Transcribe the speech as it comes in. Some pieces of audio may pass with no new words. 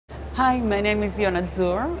Hi, my name is Yonat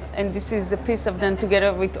Zur, and this is a piece I've done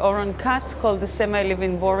together with Oron Katz called the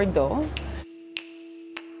Semi-Living Worry Dolls.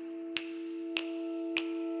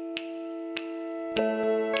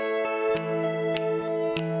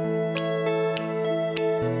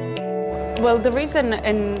 Well, there is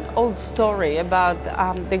an old story about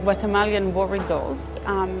the Guatemalan worry dolls,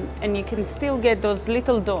 and you can still get those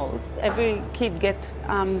little dolls. Every kid gets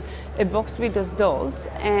a box with those dolls,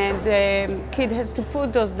 and the kid has to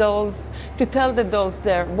put those dolls, to tell the dolls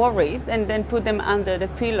their worries, and then put them under the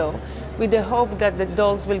pillow with the hope that the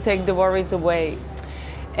dolls will take the worries away.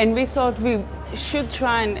 And we thought we should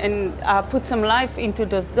try and put some life into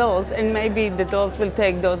those dolls, and maybe the dolls will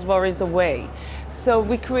take those worries away. So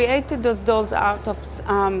we created those dolls out of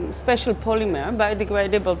special polymer,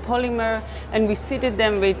 biodegradable polymer, and we seeded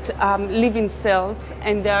them with living cells,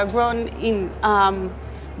 and they are grown in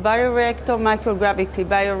bioreactor, microgravity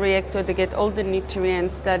bioreactor. They get all the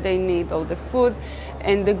nutrients that they need, all the food,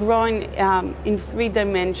 and they're growing in 3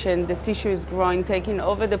 dimensions. The tissue is growing, taking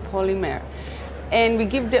over the polymer. And we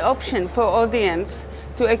give the option for audience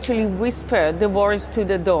to actually whisper the words to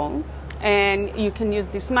the doll. And you can use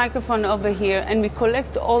this microphone over here, and we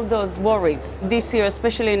collect all those worries. This year,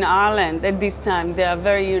 especially in Ireland, at this time, there are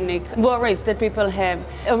very unique worries that people have.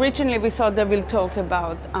 Originally, we thought that we'll talk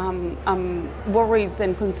about worries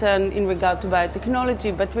and concern in regard to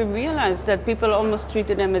biotechnology, but we realized that people almost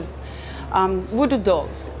treated them as voodoo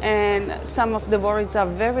dolls. And some of the worries are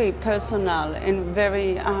very personal and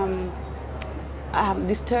very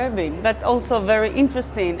disturbing, but also very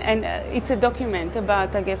interesting, and it's a document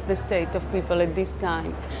about, I guess, the state of people at this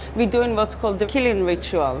time. We're doing what's called the killing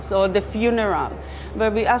rituals or the funeral,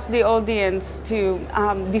 where we ask the audience to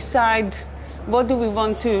decide what do we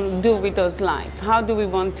want to do with those life? How do we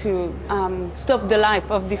want to stop the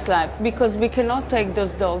life of this life? Because we cannot take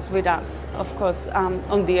those dolls with us, of course,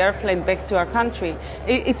 on the airplane back to our country.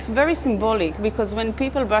 It's very symbolic, because when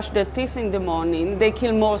people brush their teeth in the morning, they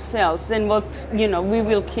kill more cells than what we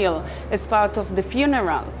will kill as part of the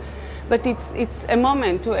funeral. But it's a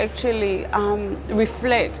moment to actually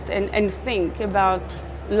reflect and think about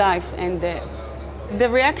life and death. The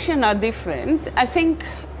reactions are different. I think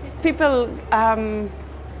people,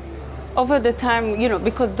 over the time,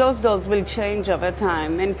 because those dolls will change over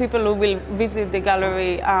time, and people who will visit the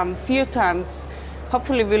gallery a few times,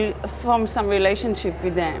 hopefully will form some relationship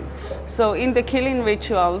with them. So in the killing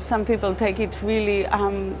ritual, some people take it really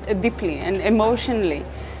deeply and emotionally.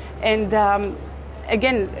 And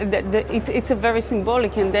again, it's a very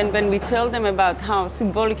symbolic, and then when we tell them about how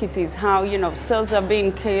symbolic it is, how cells are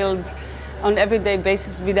being killed on an everyday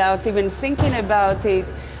basis without even thinking about it,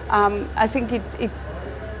 I think it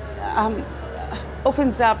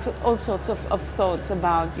opens up all sorts of thoughts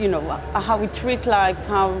about how we treat life,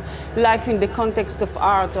 how life in the context of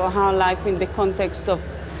art, or how life in the context of,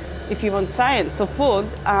 if you want, science or food,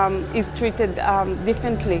 is treated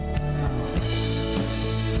differently.